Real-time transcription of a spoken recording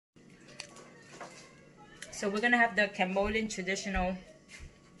So we're gonna have the Cambodian traditional.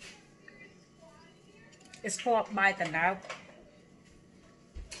 It's called Bai Tanap.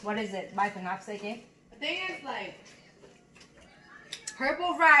 What is it? Bai Tanap, say again? I think it's like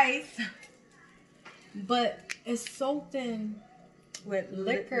purple rice, but it's soaked in with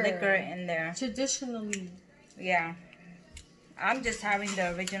liquor in there. Traditionally. Yeah. I'm just having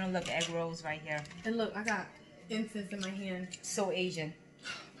the original look egg rolls right here. And look, I got incense in my hand. So Asian. Oh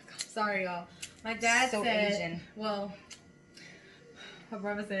my God. Sorry, y'all. My dad so said, Asian. Well, my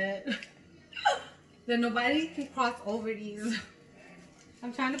brother said that nobody can cross over these.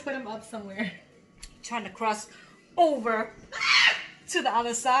 I'm trying to put them up somewhere. Trying to cross over to the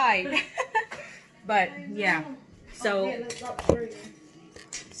other side. But yeah. So okay, let's stop for you.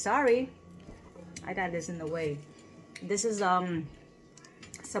 Sorry. I got this in the way. This is some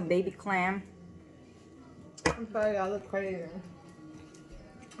baby clam. I'm sorry, I look crazy.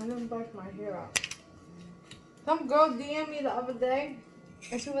 I didn't brush my hair out. Some girl DM'd me the other day,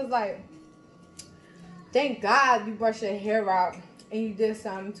 and she was like, "Thank God you brushed your hair out and you did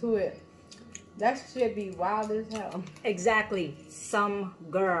something to it. That should be wild as hell." Exactly. Some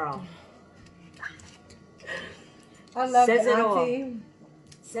girl. I love Says it, it all. Auntie.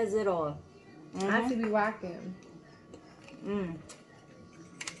 Says it all. Auntie be rocking.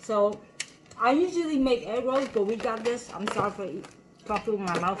 So, I usually make egg rolls, but we got this. I'm sorry for talking with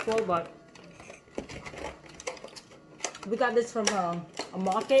my mouth full, but we got this from a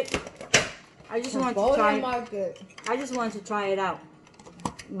market. I just wanted to try it. Market. I just wanted to try it out.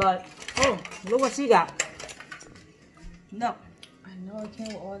 But oh, look what she got. No. I know it came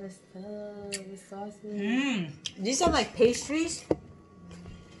with all this stuff, the sauces. These are like pastries.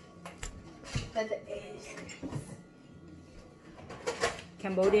 At the edge.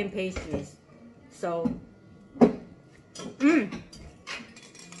 Cambodian pastries. So,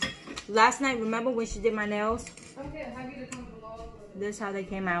 last night, remember when she did my nails? I'm getting happy to come along with it. This is how they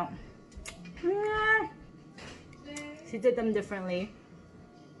came out. She did them differently.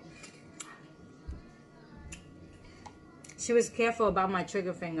 She was careful about my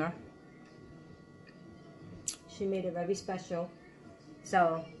trigger finger. She made it very special.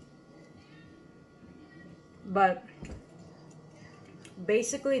 So, but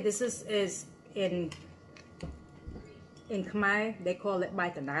basically this is in Khmer, they call it Bai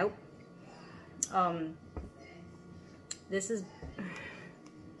Tanap. This is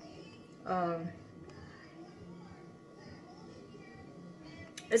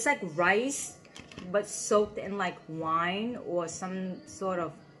it's like rice but soaked in like wine or some sort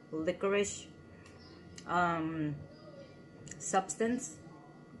of licorice substance,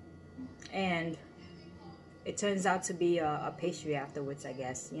 and it turns out to be a pastry afterwards, I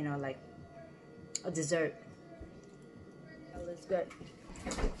guess, you know, like a dessert. That looks good.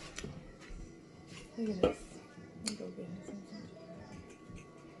 Look at this. Let me go get her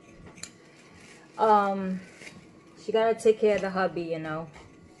something. She gotta take care of the hubby, you know.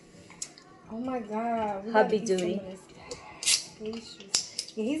 Oh my God. Hubby duty. Yeah,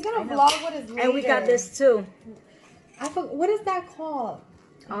 he's gonna vlog with us later. And we got this too. I forgot, what is that called?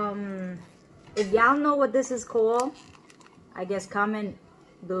 If y'all know what this is called, I guess comment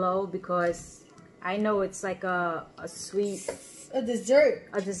below, because I know it's like a sweet, a dessert.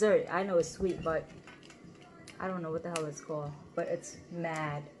 A dessert. I know it's sweet, but I don't know what the hell it's called. But it's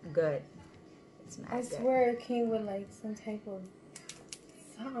mad good. It's mad good. I swear it came with like some type of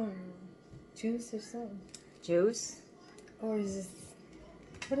something, juice or something. Juice? Or is this,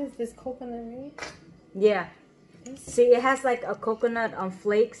 what is this, coconut, right? Yeah. See, it has like a coconut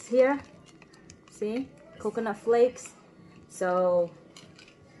flakes here. See? Coconut flakes. So,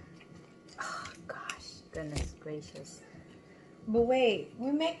 oh gosh, goodness gracious. But wait,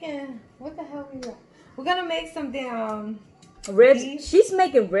 we're making, what the hell we got? We're gonna make some damn ribs. beef. She's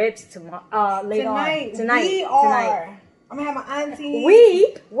making ribs tomorrow. Later on. Tonight. We are. I'm gonna have my auntie.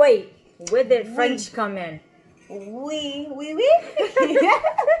 Wait, where did French come in? We.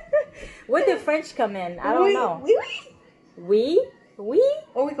 Where did French come in? I don't know. We?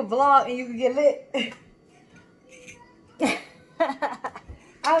 Or we could vlog and you could get lit.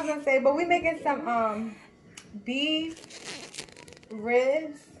 I was gonna say, but we making some beef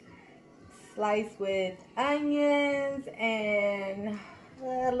ribs sliced with onions and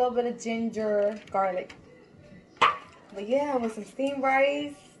a little bit of ginger, garlic. But yeah, with some steamed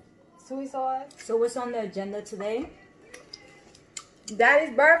rice, soy sauce. So what's on the agenda today?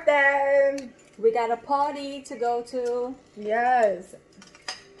 Daddy's birthday. We got a party to go to. Yes.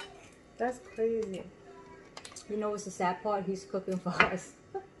 That's crazy. You know what's the sad part? He's cooking for us.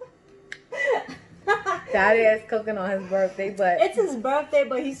 Daddy is cooking on his birthday, but It's his birthday,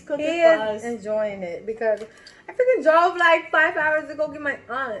 but he's cooking he for is us. enjoying it because I freaking drove like 5 hours to go get my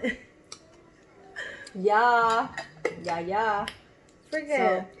aunt. Yeah. Freaking.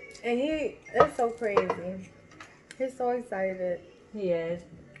 So- And he is so crazy. He's so excited. He is.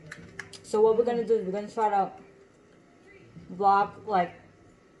 So what we're gonna do is we're gonna try to vlog like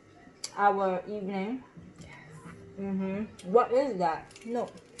our evening. What is that? No.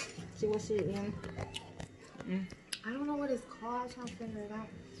 See what she's eating? I don't know what it's called. I'm trying to figure it out.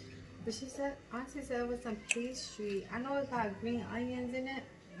 But she said, Auntie said it was some pastry. I know it's got green onions in it.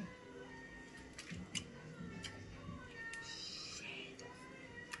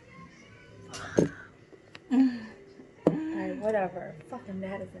 Alright, whatever. Fucking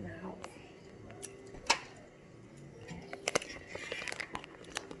Matt is in the house.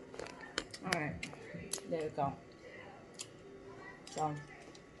 Alright. There we go.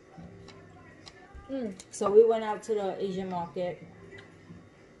 So we went out to the Asian market.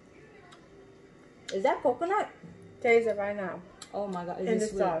 Is that coconut? Taste it right now. Oh my god, And is the it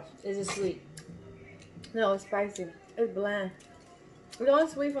sweet? sauce. Is it sweet? No, it's spicy. It's bland. It's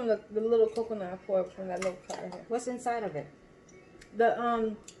only sweet from the little coconut I poured from that little pot right here. What's inside of it?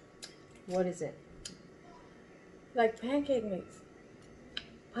 The What is it? like pancake mix.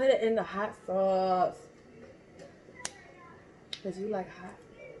 Put it in the hot sauce. Cause you like hot.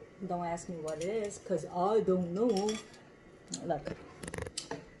 Don't ask me what it is, cause I don't know. Look,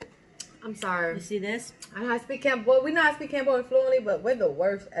 I'm sorry. you see this? I know how to speak Cambodian. We know how to speak Cambodian fluently, but we're the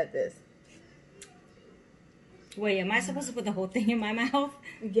worst at this. Wait, am I supposed to put the whole thing in my mouth?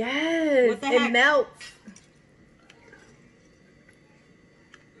 Yes. What the it heck? melts.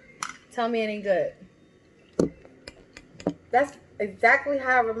 Tell me it ain't good. That's exactly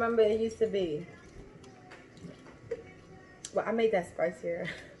how I remember it used to be. Well, I made that spicier.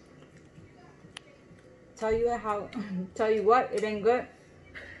 Tell you what, it ain't good.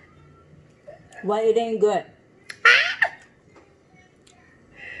 What, it ain't good.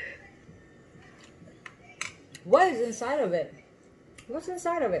 What is inside of it? What's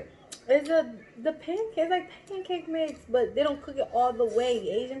inside of it? It's the pancake, like pancake mix, but they don't cook it all the way.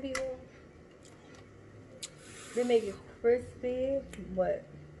 Asian people, they make it crispy, but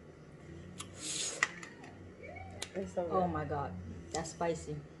it's so good. Oh my god, that's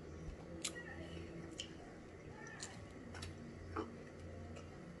spicy.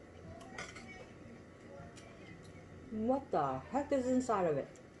 What the heck is inside of it?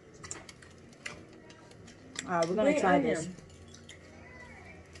 Alright, we're gonna Green try onion. this.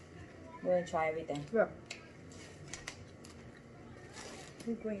 We're gonna try everything. Yeah.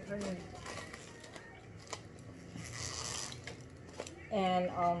 Green onion. And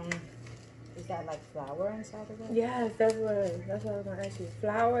is that like flour inside of it? Yes, that's what it is. That's what I was gonna ask you.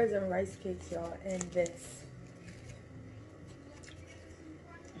 Flowers and rice cakes, y'all, and this.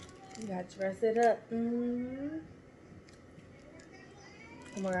 You gotta dress it up.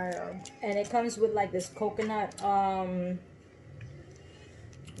 Oh my god, y'all. And it comes with like this coconut,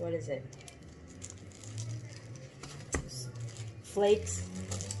 what is it? Flakes.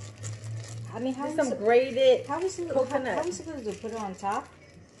 I mean, how There's is some it, grated how is it, coconut. how is it supposed to put it on top?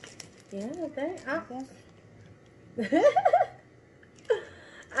 Yeah, I think. Okay.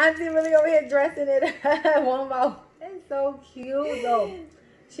 Auntie really over here dressing it one mouth. It's so cute though.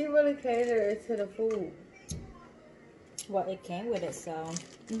 She really caters to the food. Well, it came with it, so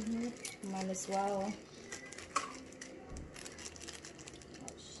might as well. Oh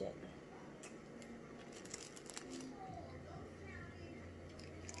shit.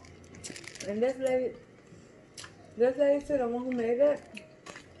 And this lady too, the one who made it,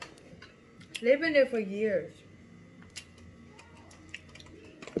 they've been there for years.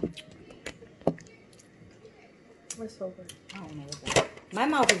 What's so good? I don't know what that. My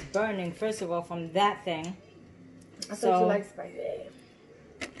mouth is burning, first of all, from that thing. I So- thought you like spicy.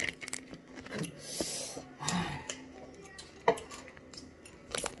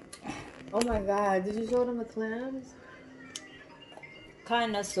 Oh my god, did you show them the clams?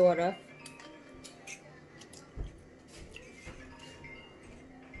 Kinda, sorta.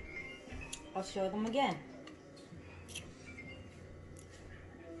 I'll show them again.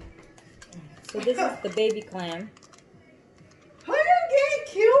 So this is the baby clam. Who you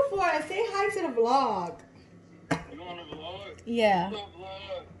getting cute for? Say hi to the vlog. You on the vlog? Yeah. What's up,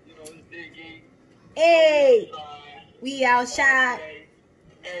 vlog? You know, it's Diggy. Hey, Outside, we outside.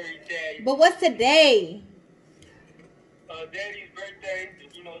 every day. But what's today? Daddy's birthday.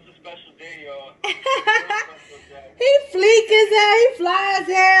 You know, it's a special day, y'all. He fleek as hell. He fly as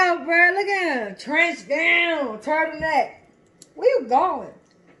hell, bro. Look at him. Trench down. Turtleneck. Where you going?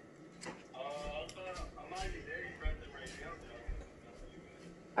 I'm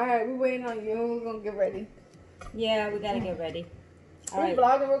Alright, we're waiting on you. We're gonna get ready. Yeah, we gotta get ready. All We're right.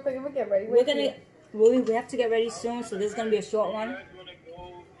 vlogging real quick and we'll get ready. We're gonna we have to get ready soon, so this is gonna be a short one. You guys want to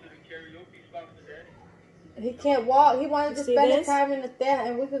go to the karaoke spot today? He can't walk. He wanted to See spend the this? time in the there,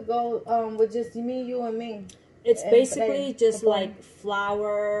 and we could go with just me, you, and me. It's And basically today, just the like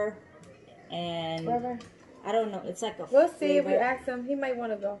flour and whatever. I don't know. It's like a We'll see if we flavor. ask him. He might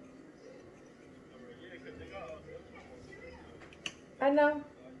want to go. I know.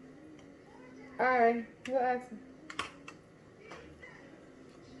 Alright, we'll ask him.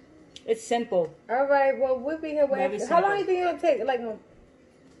 It's simple. Alright, well, we'll be here Very waiting. How long do simple. you think it'll take? Like, no.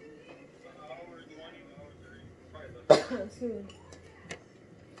 Excuse me.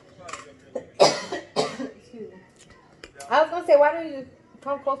 Excuse me. I was gonna say, why don't you just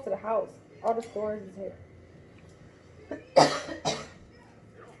come close to the house? All the stores is here.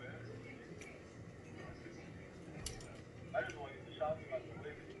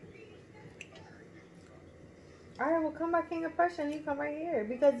 Alright, well, come by King of Prussia and you come right here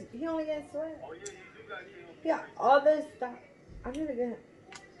because he only gets sweat. Oh, yeah, you do got King of Yeah, all this stuff. I'm just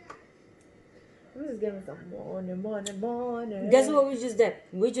giving some morning. Guess what we just did?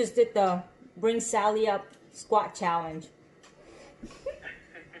 We just did the bring Sally up squat challenge.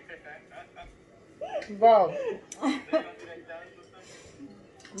 Bro.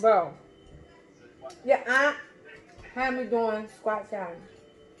 Bro. Yeah, I had me doing squat challenge.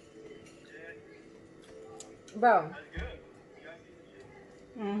 Bro.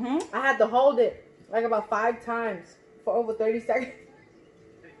 I had to hold it like about 5 times for over 30 seconds.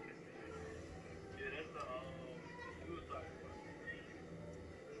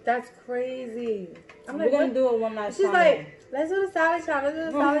 That's crazy. I'm We're like, gonna what? do it one last She's time. like, let's do the salad challenge. Let's do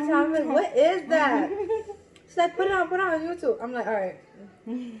the salad challenge. I'm like, what is that? She's like, put it on YouTube. I'm like, all right.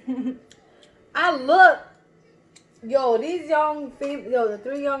 I look. Yo, these the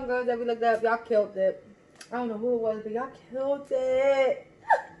 3 young girls that we looked up, y'all killed it. I don't know who it was, but y'all killed it.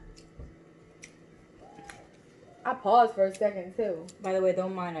 I paused for a second too. By the way,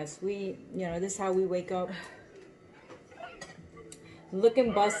 don't mind us. We, this is how we wake up.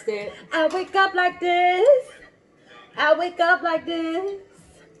 Looking busted. I wake up like this. I wake up like this.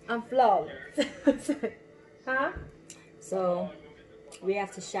 I'm flawless. Huh? So we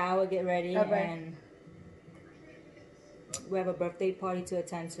have to shower, get ready, Okay. and we have a birthday party to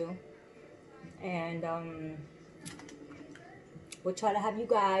attend to. And we'll try to have you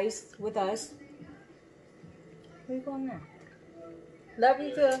guys with us. Where you going now? Love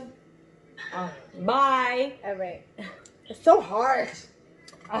you too. Oh, bye. All right. It's so harsh.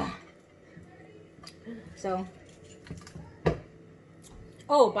 So,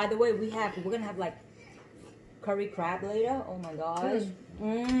 oh, by the way, we're gonna have like curry crab later. Oh my gosh.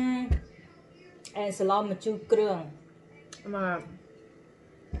 And salami chuk krung. Oh my God.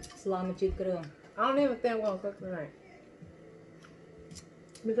 Salami chuk krung. I don't even think I'm gonna cook tonight.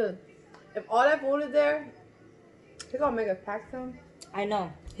 Because if all that food is there, he's gonna make us pack some. I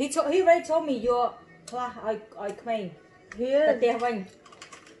know. He already told me your I claim He that they is. haven't.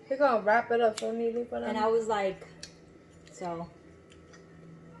 He's gonna wrap it up so neatly for them. And I was like, so.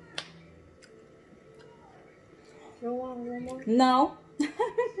 You want one more? No.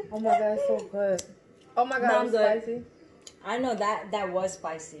 Oh my God, it's so good. Oh my God, No, I'm it's good. spicy. I know that was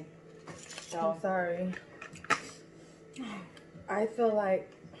spicy. So I'm sorry. I feel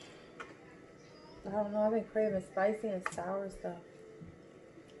like, I don't know, I've been craving spicy and sour stuff.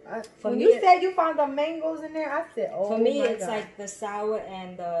 When me, you said you found the mangoes in there, I said, oh for me, my it's God. like the sour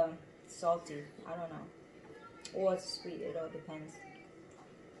and the salty. I don't know. Or sweet. It all depends.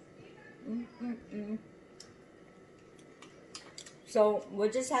 So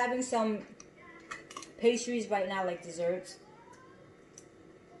we're just having some pastries right now, like desserts.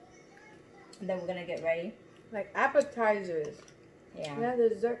 And then we're gonna get ready. Like appetizers. Yeah. Yeah,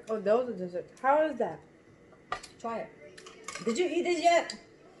 dessert. Oh, those are desserts. How is that? Try it. Did you eat this yet?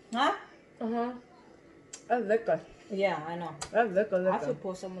 Huh? Uh-huh. That's liquor. Yeah, I know. That's liquor, I liquor. should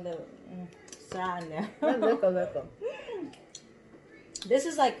pour some of the side in there. That's liquor, liquor. This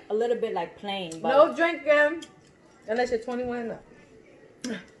is like a little bit like plain, but No drinking unless you're 21 and up.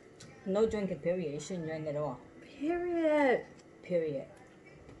 no drinking, period. You shouldn't drink at all. Period. Period.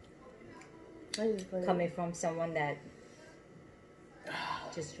 I just put it- Coming from someone that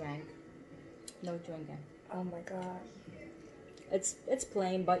just drank. No drinking. Oh my God. It's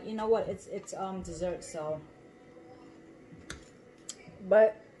plain, but you know what? It's dessert, so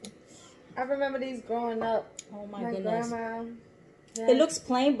But I remember these growing up. oh my My goodness. grandma. Yeah. It looks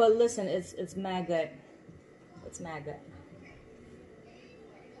plain, but listen, it's mad good. It's mad good.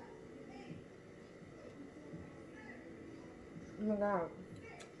 Oh my God.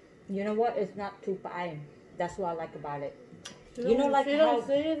 You know what? It's not too fine. That's what I like about it. She You know, don't- like she how don't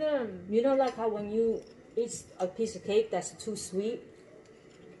see them. you know, like how when you eat a piece of cake that's too sweet.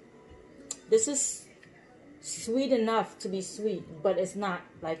 This is sweet enough to be sweet, but it's not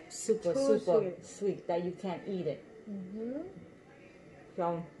like super Too sweet that you can't eat it. Mm-hmm.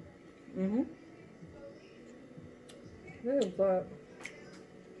 So, Really good.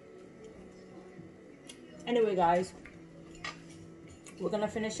 anyway, guys, we're gonna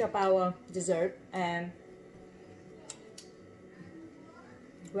finish up our dessert and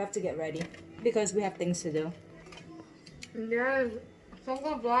we have to get ready because we have things to do. Yes. So I'm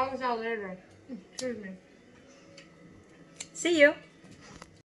gonna vlog this out later. Excuse me. See you.